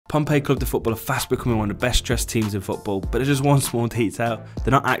Pompeii Club de Football are fast becoming one of the best dressed teams in football, but there's just one small detail.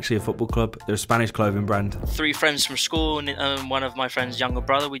 They're not actually a football club, they're a Spanish clothing brand. 3 friends from school and one of my friend's younger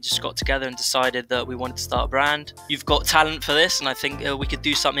brother, we just got together and decided that we wanted to start a brand. You've got talent for this, and I think we could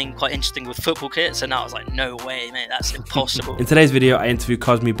do something quite interesting with football kits, and I was like, no way, mate, that's impossible. In today's video, I interview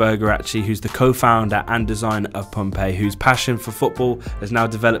Cosme Bergareche, who's the co-founder and designer of Pompeii, whose passion for football has now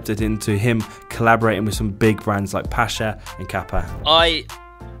developed it into him collaborating with some big brands like Pacha and Kappa. I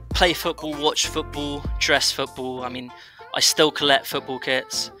play football, watch football, dress football. I mean, I still collect football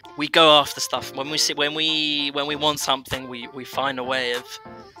kits. We go after stuff. When we want something, we find a way of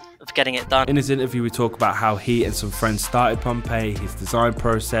getting it done. In his interview, we talk about how he and some friends started Pompeii, his design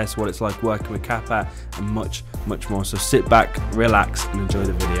process, what it's like working with Kappa, and much, much more. So sit back, relax, and enjoy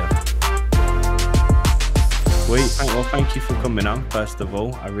the video. Well, thank you for coming on, first of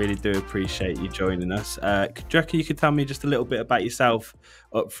all. I really do appreciate you joining us. Do you reckon you could tell me just a little bit about yourself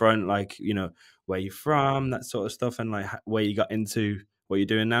up front, like, you know, where you're from, that sort of stuff, and like where you got into what you're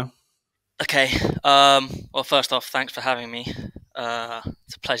doing now? Okay. Well, first off, thanks for having me. It's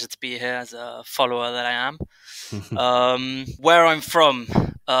a pleasure to be here as a follower that I am. Where I'm from,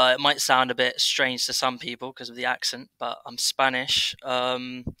 it might sound a bit strange to some people because of the accent, but I'm Spanish.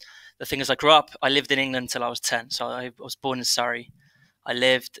 The thing is, I lived in England until I was 10. So I was born in Surrey. I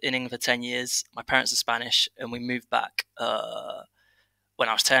lived in England for 10 years. My parents are Spanish, and we moved back when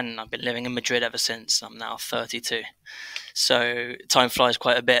I was 10. I've been living in Madrid ever since. I'm now 32. So time flies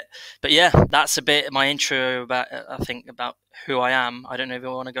quite a bit. But yeah, that's a bit my intro about, I think, about who I am. I don't know if I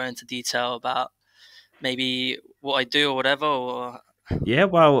want to go into detail about maybe what I do or whatever. Or... Yeah,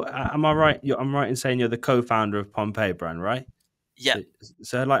 well, am I right? I'm right in saying you're the co-founder of Pompeii Brand, right? Yeah.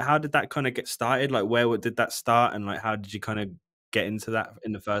 So like, how did that kind of get started? Like, where did that start, and like, how did you kind of get into that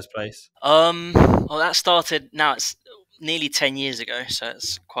in the first place? Well, that started, now it's nearly 10 years ago, so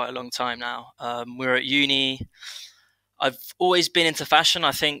it's quite a long time now. We were at uni. I've always been into fashion.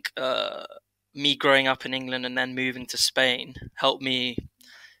 I think me growing up in England and then moving to Spain helped me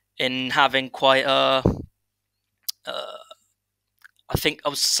in having quite a I think I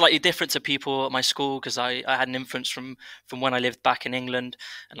was slightly different to people at my school because I had an influence from when I lived back in England,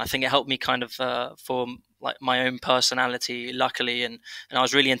 and I think it helped me kind of form like my own personality, luckily, and I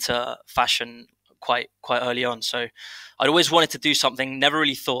was really into fashion quite early on. So I'd always wanted to do something, never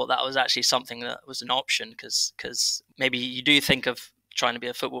really thought that was actually something that was an option, because maybe you do think of trying to be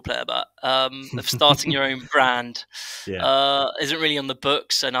a football player, but of starting your own brand isn't really on the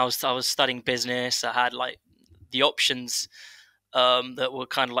books. And I was studying business. I had like the options that were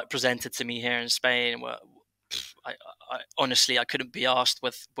kind of like presented to me here in Spain. Where I honestly, I couldn't be asked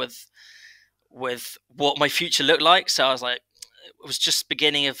with what my future looked like. So I was like, it was just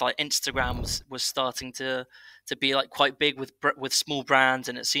beginning of like Instagram was starting to be like quite big with small brands,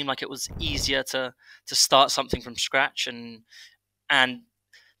 and it seemed like it was easier to start something from scratch. And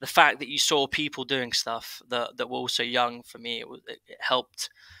the fact that you saw people doing stuff that were also young, for me, it helped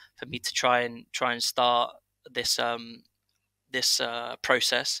for me to try and start this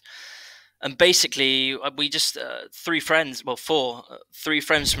process. And basically we just 3 friends from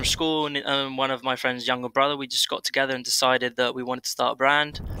school and one of my friend's younger brother, we just got together and decided that we wanted to start a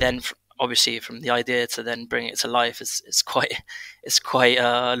brand. Then obviously from the idea to then bring it to life, it's quite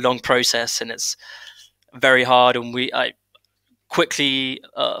a long process, and it's very hard. And I quickly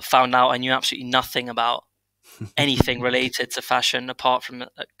found out I knew absolutely nothing about anything related to fashion apart from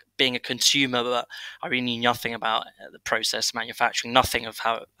being a consumer, but I really knew nothing about the process, manufacturing, nothing of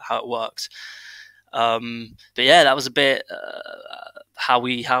how it works. But yeah, that was a bit how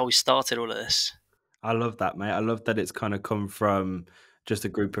we started all of this. I love that, mate. I love that it's kind of come from just a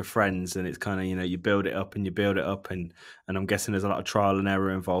group of friends, and it's kind of, you know, you build it up and you build it up, and I'm guessing there's a lot of trial and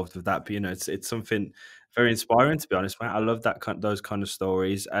error involved with that. But you know, it's something very inspiring, to be honest, mate. I love those kind of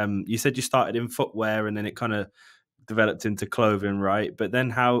stories. You said you started in footwear and then it kind of developed into clothing, right? But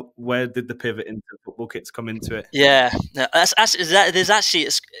then where did the pivot into football kits come into it? Yeah,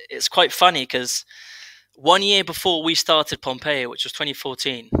 it's quite funny because 1 year before we started Pompeii, which was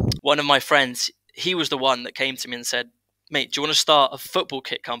 2014, one of my friends, he was the one that came to me and said, mate, do you want to start a football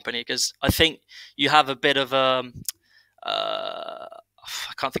kit company? Because I think you have a bit of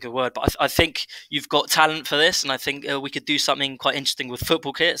I can't think of the word, but I think you've got talent for this, and I think we could do something quite interesting with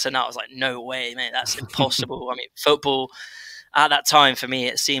football kits. And I was like, no way, mate, that's impossible. I mean, football at that time for me,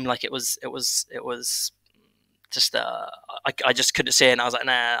 it seemed like it was just I just couldn't see it, and I was like,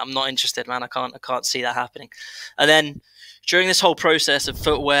 nah, I'm not interested, man. I can't see that happening. And then during this whole process of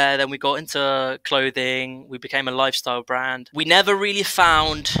footwear, then we got into clothing. We became a lifestyle brand. We never really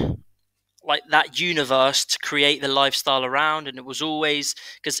found like that universe to create the lifestyle around. And it was always,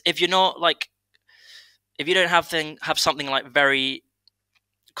 because if you're not like, if you don't have something like very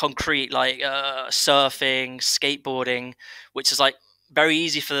concrete, like surfing, skateboarding, which is like very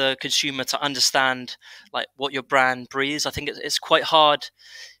easy for the consumer to understand like what your brand breathes. I think it's quite hard.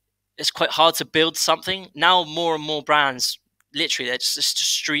 It's quite hard to build something now. More and more brands, literally, it's just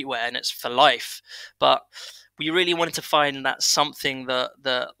streetwear and it's for life. But we really wanted to find that something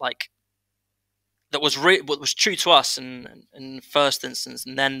that like that was what was true to us in first instance,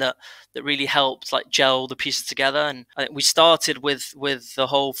 and then that really helped like gel the pieces together. And I think we started with the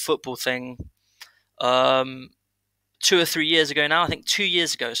whole football thing um 2 or 3 years ago now. I think 2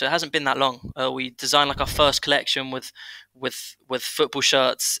 years ago, so it hasn't been that long. We designed like our first collection with football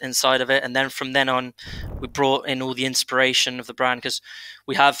shirts inside of it, and then from then on we brought in all the inspiration of the brand, because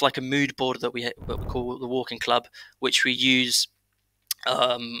we have like a mood board that we call the Walking Club, which we use,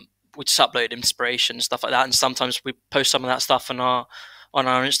 we just upload inspiration and stuff like that, and sometimes we post some of that stuff on our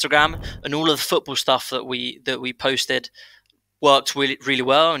Instagram. And all of the football stuff that we posted worked really really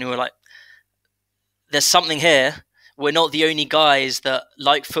well, and we were like, there's something here. We're not the only guys that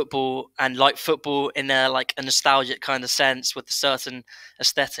like football, and like football in a like a nostalgic kind of sense with a certain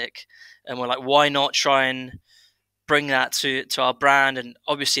aesthetic. And we're like, why not try and bring that to our brand? And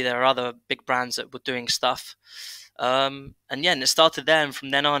obviously there are other big brands that were doing stuff. And yeah, and it started there, and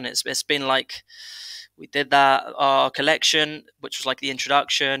from then on, it's been like we did that our collection, which was like the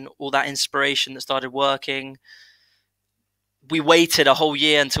introduction, all that inspiration that started working. We waited a whole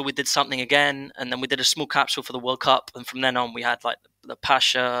year until we did something again, and then we did a small capsule for the World Cup, and from then on, we had like the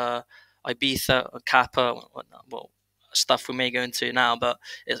Pacha, Ibiza, Kappa, well, stuff we may go into now, but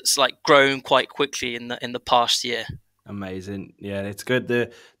it's like grown quite quickly in the past year. Amazing. Yeah, it's good. The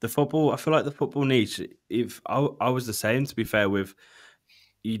football, I feel like the football niche, if I was the same, to be fair, with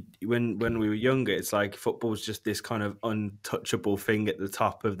you, when we were younger, it's like football's just this kind of untouchable thing at the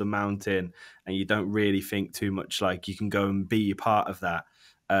top of the mountain, and you don't really think too much like you can go and be a part of that.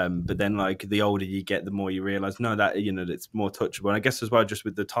 But then like the older you get, the more you realize, no, that, you know, it's more touchable. And I guess as well, just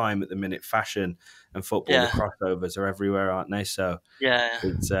with the time at the minute, fashion and football, the Yeah, crossovers are everywhere, aren't they? So yeah,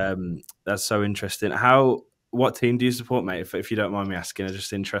 it's that's so interesting. What team do you support, mate? If you don't mind me asking, I'm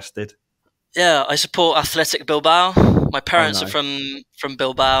just interested. yeah. I support Athletic Bilbao. My Oh, parents are nice. from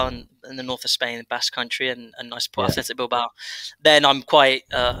Bilbao, and in the north of Spain, Basque Country, and I support Yeah. Athletic Bilbao. Then I'm quite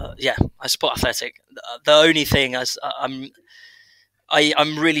yeah, I support Athletic. The only thing is I'm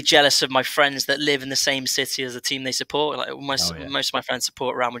really jealous of my friends that live in the same city as the team they support. Like Oh, yeah. most of my friends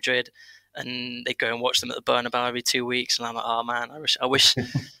support Real Madrid, and they go and watch them at the Bernabeu every 2 weeks. And I'm like, oh man, I wish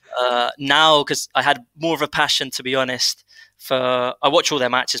now, because I had more of a passion, to be honest. For I watch all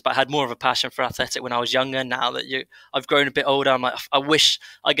their matches, but I had more of a passion for Athletic when I was younger. Now that I've grown a bit older, I'm like, I wish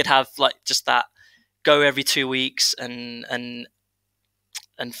I could have like just that go every 2 weeks and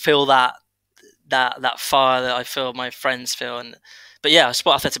feel that fire that I feel my friends feel. And but yeah, I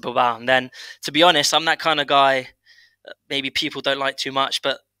support Athletic Bilbao. And then, to be honest, I'm that kind of guy that maybe people don't like too much,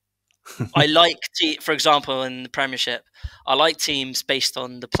 but I like, for example, in the Premiership, I like teams based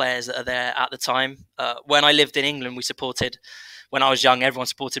on the players that are there at the time. When I lived in England, when I was young, everyone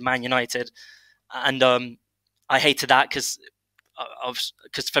supported Man United, and I hated that because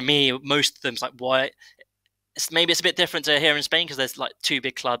for me, most of them's like, why? Maybe it's a bit different to here in Spain because there's like two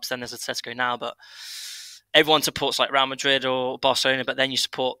big clubs, then there's Atletico now, but everyone supports like Real Madrid or Barcelona, but then you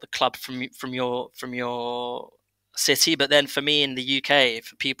support the club from your city. But then for me in the UK,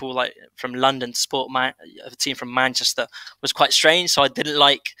 for people like from London to support a team from Manchester was quite strange. So I didn't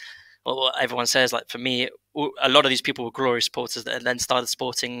like what everyone says. Like for me, a lot of these people were glory supporters that then started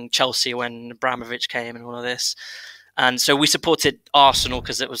supporting Chelsea when Abramovich came and all of this. And so we supported Arsenal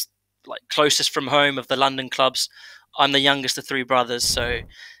because it was like closest from home of the London clubs. I'm the youngest of three brothers, so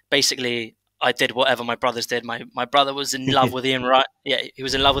basically I did whatever my brothers did. My brother was in love with Ian Wright. Yeah, he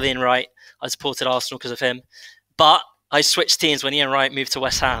was in love with Ian Wright. I supported Arsenal because of him. But I switched teams when Ian Wright moved to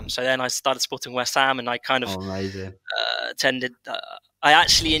West Ham. So then I started supporting West Ham, and I kind of Oh, amazing. tended. I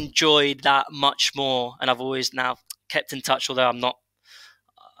actually enjoyed that much more, and I've always now kept in touch. Although I'm not.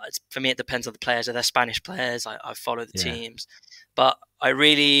 For me, it depends on the players. If they're Spanish players, I follow the Yeah. teams. But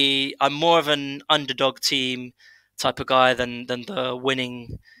I'm more of an underdog team type of guy than the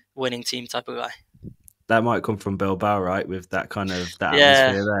winning team type of guy. That might come from Bilbao, right? With that kind of that Yeah,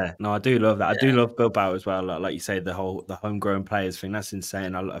 atmosphere there. No, I do love that. I do yeah, love Bilbao as well. Like you say, the homegrown players thing. That's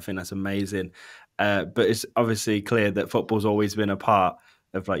insane. I think that's amazing. But it's obviously clear that football's always been a part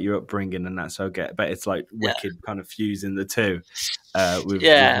of like your upbringing and that. So but it's like yeah, wicked kind of fusing the two with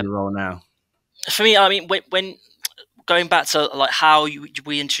yeah. your role now. For me, I mean, when going back to like how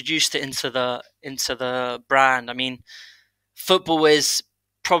we introduced it into the brand. I mean, football is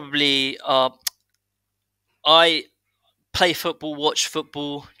probably I play football, watch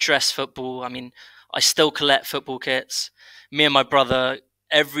football, dress football. I mean, I still collect football kits. Me and my brother,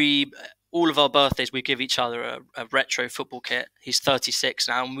 all of our birthdays, we give each other a retro football kit. He's 36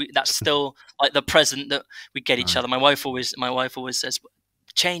 now, and that's still like the present that we get each Nice. other. My wife always says,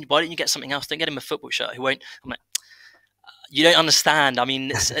 "Change. Why don't you get something else? Don't get him a football shirt." He won't. I'm like, you don't understand. I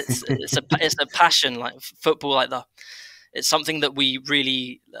mean, it's a passion, like football, it's something that we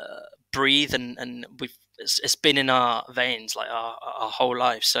really breathe, and it's been in our veins like our whole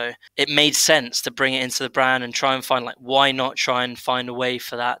life. So it made sense to bring it into the brand and try and find, like, why not try and find a way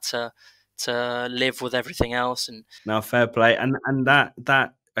for that to live with everything else. And now, fair play, and that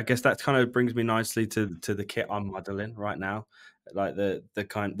I guess that kind of brings me nicely to the kit I'm modeling right now, like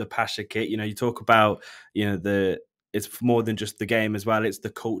the Pacha kit. You know, you talk about, you know, it's more than just the game as well. It's the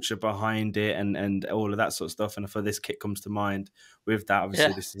culture behind it and all of that sort of stuff. And for this kit comes to mind with that, obviously,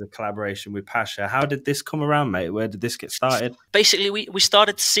 yeah, this is a collaboration with Pacha. How did this come around, mate? Where did this get started? basically we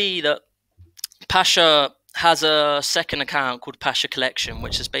started to see that Pacha has a second account called Pacha Collection,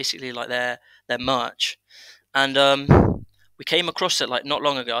 which is basically like their merch, and we came across it like not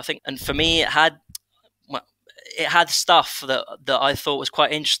long ago, I think. And for me, it had stuff that I thought was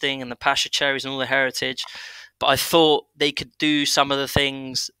quite interesting, and the Pacha cherries and all the heritage. But I thought they could do some of the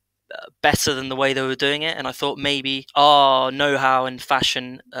things better than the way they were doing it, and I thought maybe our know-how in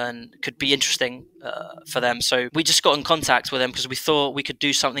fashion could be interesting for them. So we just got in contact with them because we thought we could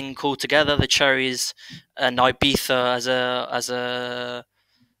do something cool together. The cherries and Ibiza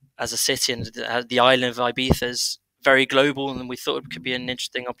as a city, and the island of Ibiza is very global, and we thought it could be an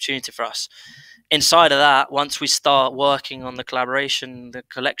interesting opportunity for us. Inside of that, once we start working on the collaboration, the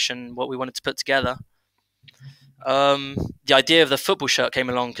collection, what we wanted to put together, the idea of the football shirt came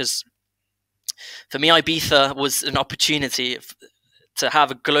along, because for me, Ibiza was an opportunity to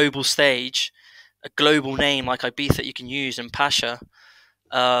have a global stage, a global name like Ibiza you can use. And Pacha,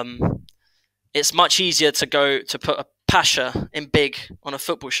 it's much easier to put a Pacha in big on a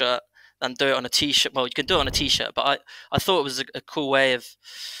football shirt than do it on a t-shirt. Well, you can do it on a t-shirt, but I thought it was a cool way of,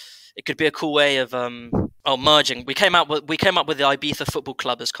 it could be a cool way of merging. We came up with the Ibiza Football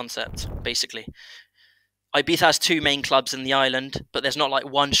Club as concept, basically. Ibiza has two main clubs in the island, but there's not like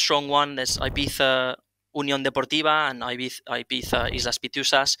one strong one. There's Ibiza Unión Deportiva and Ibiza Islas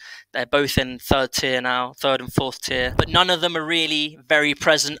Pitiusas. They're both in third tier now, third and fourth tier, but none of them are really very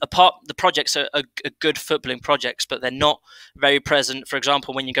present. Apart, the projects are good footballing projects, but they're not very present. For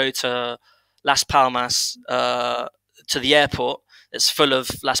example, when you go to Las Palmas, to the airport, it's full of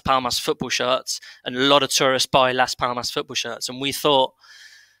Las Palmas football shirts, and a lot of tourists buy Las Palmas football shirts. And we thought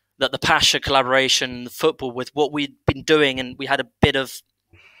that the Pacha collaboration, the football, with what we'd been doing, and we had a bit of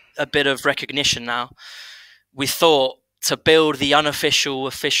recognition now. We thought to build the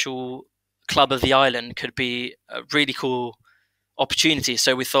official club of the island could be a really cool opportunity.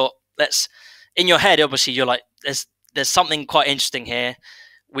 So we thought, in your head, obviously, you're like, there's something quite interesting here.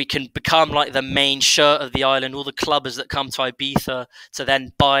 We can become like the main shirt of the island. All the clubbers that come to Ibiza to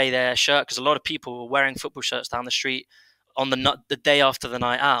then buy their shirt, because a lot of people were wearing football shirts down the street on the day after the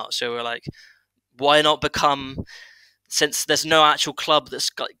night out. So we're like, why not become, since there's no actual club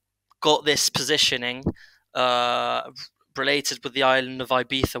that's got this positioning related with the island of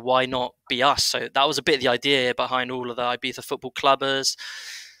Ibiza, why not be us? So that was a bit the idea behind all of the Ibiza football clubbers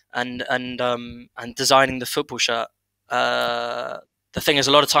and designing the football shirt. The thing is,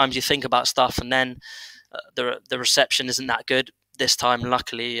 a lot of times you think about stuff and then the reception isn't that good. This time,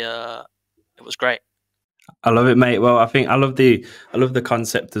 luckily, it was great. I love it, mate. Well, I think I love the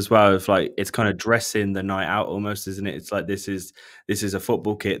concept as well of, like, it's kind of dressing the night out almost, isn't it? It's like this is a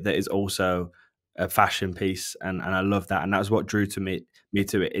football kit that is also a fashion piece, and I love that, and that was what drew me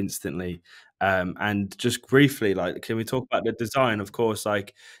to it instantly. And just briefly, like, can we talk about the design? Of course,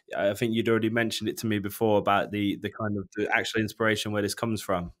 like, I think you'd already mentioned it to me before about the kind of the actual inspiration where this comes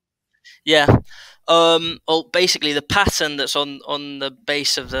from. Yeah. Well, basically, the pattern that's on the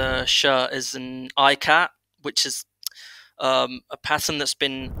base of the shirt is an iCat, which is a pattern that's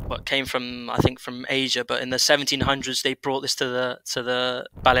came from, I think, from Asia, but in the 1700s they brought this to the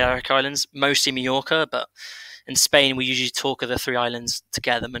Balearic Islands, mostly Majorca, but in Spain we usually talk of the three islands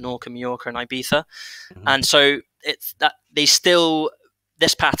together: Menorca, Majorca, and Ibiza. Mm-hmm. And so it's that this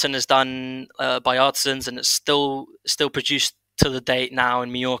pattern is done by artisans, and it's still produced to the date now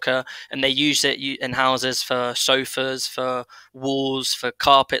in Majorca, and they use it in houses for sofas, for walls, for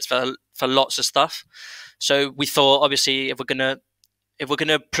carpets, for lots of stuff. So we thought, obviously, if we're gonna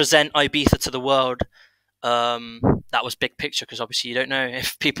present Ibiza to the world, That was big picture, because obviously you don't know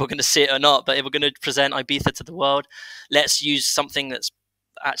if people are going to see it or not. But if we're going to present Ibiza to the world, let's use something that's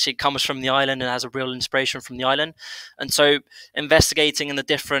actually comes from the island and has a real inspiration from the island. And so investigating in the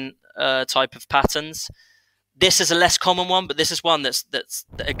different type of patterns. This is a less common one, but this is one that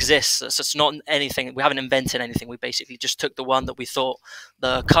exists. So it's not anything. We haven't invented anything. We basically just took the one that we thought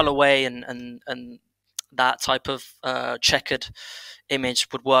the colorway and that type of checkered image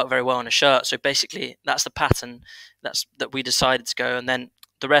would work very well on a shirt. So basically, that's the pattern that we decided to go. And then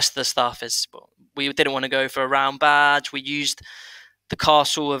the rest of the stuff is, well, we didn't want to go for a round badge. We used the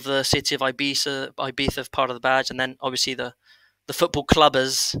castle of the city of Ibiza as part of the badge, and then obviously the football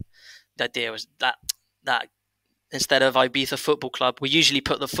clubbers. The idea was that instead of Ibiza Football Club, we usually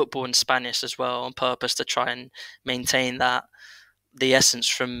put the football in Spanish as well on purpose to try and maintain the essence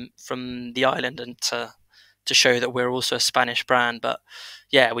from the island, and to show that we're also a Spanish brand. But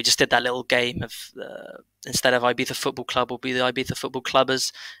yeah, we just did that little game of instead of Ibiza Football Club, will be the Ibiza Football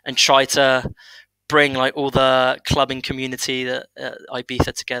Clubbers, and try to bring like all the clubbing community that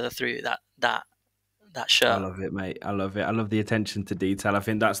Ibiza together through that shirt. I love it, mate. I love it. I love the attention to detail. I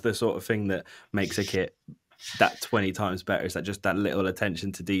think that's the sort of thing that makes a kit that 20 times better. Is that just that little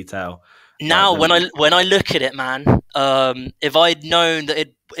attention to detail? Now, when I look at it, man, if I'd known that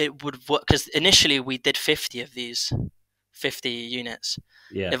it would work, because initially we did 50 of these, 50 units.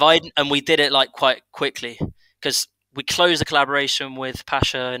 Yeah. And we did it like quite quickly, because we closed the collaboration with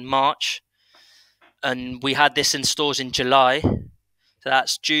Pacha in March, and we had this in stores in July. So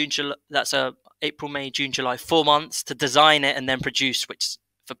that's April, May, June, July, 4 months to design it and then produce, which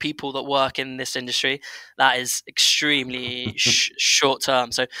for people that work in this industry, that is extremely short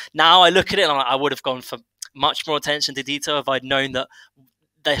term. So now I look at it and I would have gone for much more attention to detail if I'd known that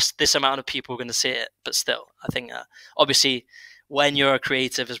this amount of people are going to see it. But still, I think obviously when you're a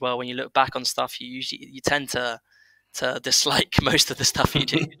creative as well, when you look back on stuff, you tend to dislike most of the stuff you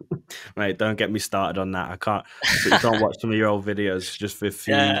do. Mate, don't get me started on that. I can't. You can't watch some of your old videos just for a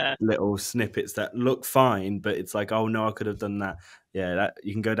few little snippets that look fine, but it's like, oh no, I could have done that. Yeah, that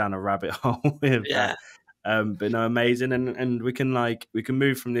you can go down a rabbit hole with that. But no, amazing, and we can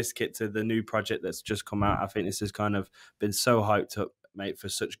move from this kit to the new project that's just come out. I think this has kind of been so hyped up, mate, for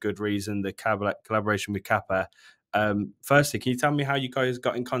such good reason. The collaboration with Kappa. Firstly, can you tell me how you guys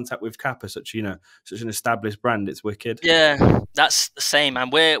got in contact with Kappa, such an established brand? It's wicked. Yeah, that's the same,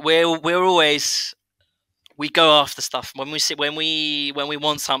 man. We're always, we go after stuff when we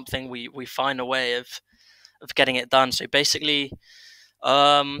want something, we find a way of getting it done. So basically,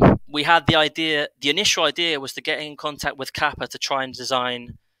 we had the idea. The initial idea was to get in contact with Kappa to try and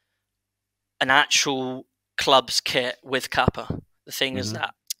design an actual club's kit with Kappa. The thing is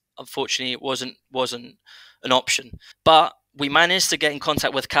that unfortunately it wasn't an option, but we managed to get in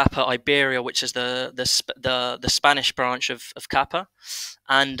contact with Kappa Iberia, which is the Spanish branch of Kappa,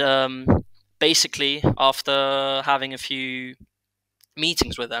 and basically after having a few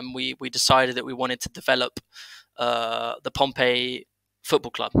meetings with them, we decided that we wanted to develop the Pompeii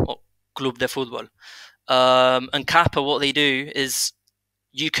Football Club, or Club de Fútbol. And Kappa, what they do is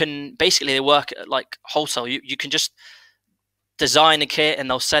they work like wholesale. You can just design a kit and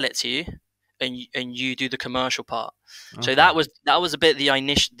they'll sell it to you, and you do the commercial part. Okay. So that was a bit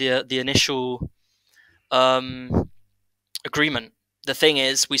the initial agreement. The thing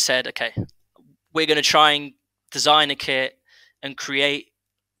is, we said, okay, we're going to try and design a kit and create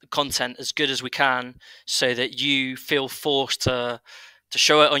content as good as we can, so that you feel forced to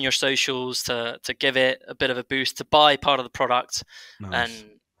show it on your socials, to give it a bit of a boost, to buy part of the product. Nice.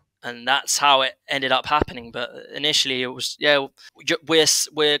 And that's how it ended up happening. But initially it was,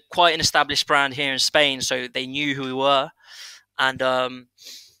 we're quite an established brand here in Spain, so they knew who we were, and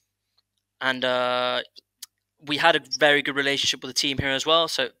we had a very good relationship with the team here as well.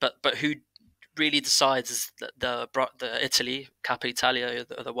 So, but who really decides is the Italy, Kappa Italia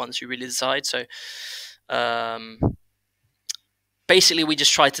are the ones who really decide. So basically we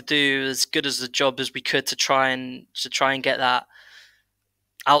just tried to do as good as the job as we could to try and get that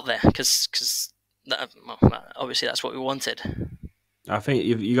out there, because obviously that's what we wanted. I think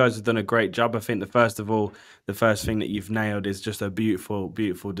you guys have done a great job. I think the first thing that you've nailed is just a beautiful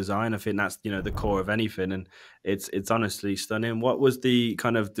design. I think that's the core of anything, and it's honestly stunning. What was the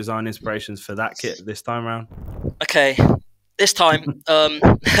kind of design inspirations for that kit this time around? Okay, this time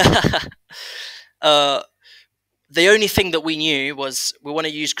the only thing that we knew was we want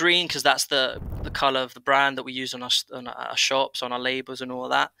to use green, because that's the color of the brand that we use on our shops, on our labels and all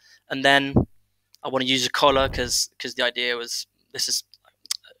that. And then I want to use a collar because the idea was, this is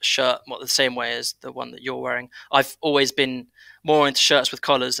shirt the same way as the one that you're wearing. I've always been more into shirts with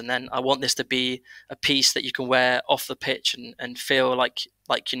collars, and then I want this to be a piece that you can wear off the pitch and feel like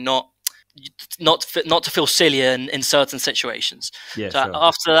you're not to feel silly in certain situations. Yeah, so sure.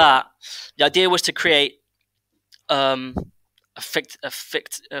 after that, the idea was to create a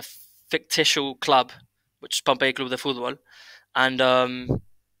fictitious club, which is Pompeii Club de Fútbol, and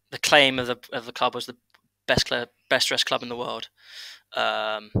the claim of the club was the best dressed club in the world.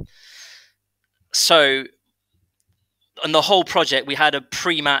 So on the whole project, we had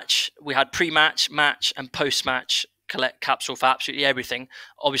pre-match, match, and post-match collect capsule for absolutely everything.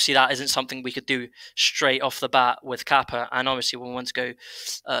 Obviously, that isn't something we could do straight off the bat with Kappa, and obviously we want to go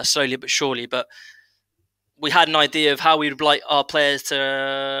slowly but surely. But we had an idea of how we'd like our players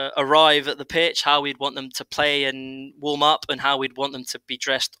to arrive at the pitch, how we'd want them to play and warm up, and how we'd want them to be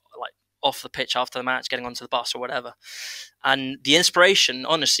dressed like off the pitch after the match, getting onto the bus or whatever. And the inspiration,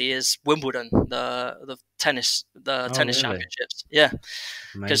 honestly, is Wimbledon, the tennis Really? championships. Yeah,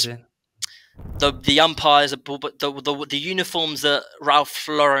 because Amazing. the umpires, the uniforms that Ralph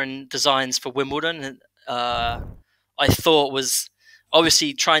Lauren designs for Wimbledon, I thought was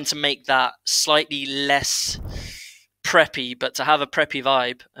obviously trying to make that slightly less preppy, but to have a preppy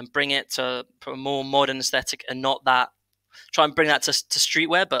vibe and bring it to a more modern aesthetic, and not that try and bring that to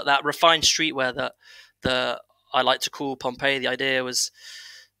streetwear, but that refined streetwear that I like to call Pompeii. The idea was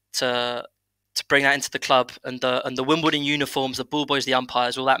to bring that into the club, and the Wimbledon uniforms, the ball boys, the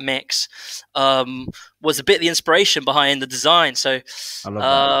umpires, all that mix was a bit the inspiration behind the design. So I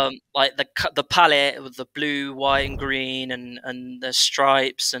love that. like the palette with the blue, white, and green, and the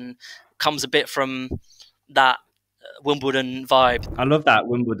stripes, and comes a bit from that Wimbledon vibe. I love that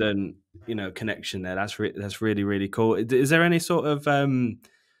Wimbledon, connection there. That's really, really cool. Is there any sort of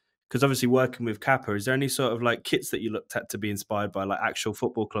because obviously working with Kappa, is there any sort of like kits that you looked at to be inspired by like actual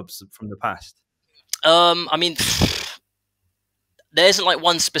football clubs from the past? I mean, there isn't like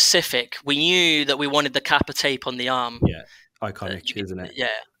one specific. We knew that we wanted the Kappa tape on the arm. Yeah, iconic, isn't it? Yeah,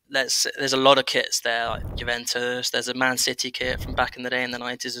 there's a lot of kits there, like Juventus. There's a Man City kit from back in the day in the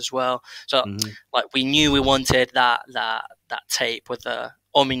 90s as well. So like we knew we wanted that tape with the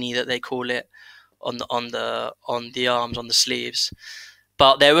Omni that they call it on the arms, on the sleeves.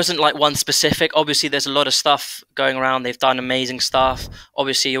 But there wasn't like one specific. Obviously, there's a lot of stuff going around. They've done amazing stuff.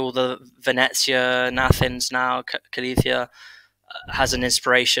 Obviously, all the Venezia and Athens now, Calicia, has an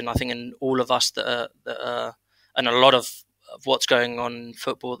inspiration, I think, in all of us that are and a lot of what's going on in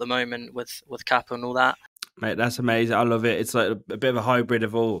football at the moment with Kappa and all that. Mate, that's amazing. I love it. It's like a bit of a hybrid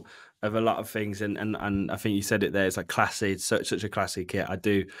of a lot of things, and I think you said it there. It's like classy. It's such a classy kit. I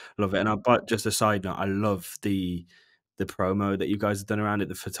do love it. But just a side note, I love the promo that you guys have done around it,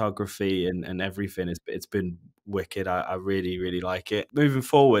 the photography and everything. It's been wicked. I really, really like it. Moving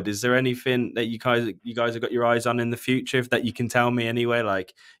forward, is there anything that you guys have got your eyes on in the future that you can tell me anyway?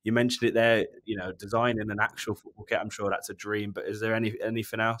 Like you mentioned it there, designing an actual football kit. I'm sure that's a dream, but is there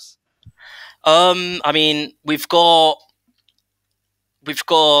anything else? I mean, we've got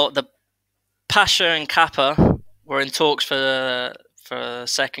the Pacha and Kappa. We're in talks for a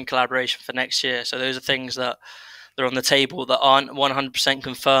second collaboration for next year. So those are things that they're on the table that aren't 100%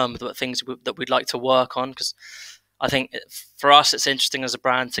 confirmed, but things that we'd like to work on. Because I think for us, it's interesting as a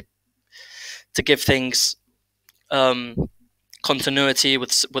brand to give things continuity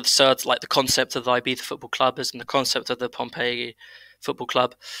with certain, like the concept of the Ibiza Football Club and the concept of the Pompeii Football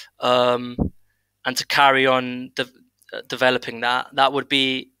Club, and to carry on developing that. That would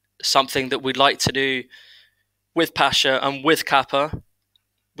be something that we'd like to do with Pacha and with Kappa.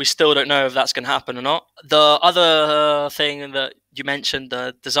 We still don't know if that's going to happen or not. The other thing that you mentioned,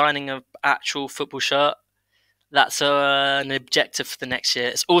 the designing of actual football shirt, that's an objective for the next year.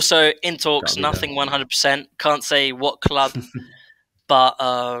 It's also in talks, nothing 100%. Can't say what club, but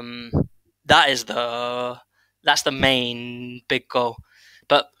that's the main big goal.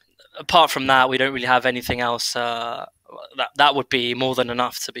 But apart from that, we don't really have anything else. That would be more than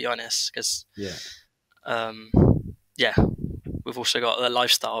enough, to be honest. Because we've also got the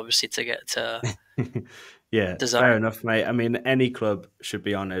lifestyle, obviously, to get to. Yeah, design. Fair enough, mate. I mean, any club should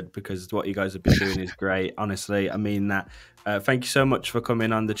be honoured because what you guys have been doing is great. Honestly, I mean that. Thank you so much for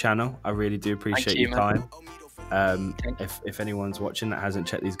coming on the channel. I really do appreciate your time. If anyone's watching that hasn't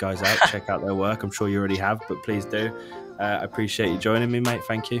checked these guys out, check out their work. I'm sure you already have, but please do. I appreciate you joining me, mate.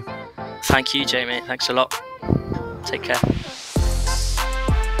 Thank you. Thank you, Jamie. Thanks a lot. Take care.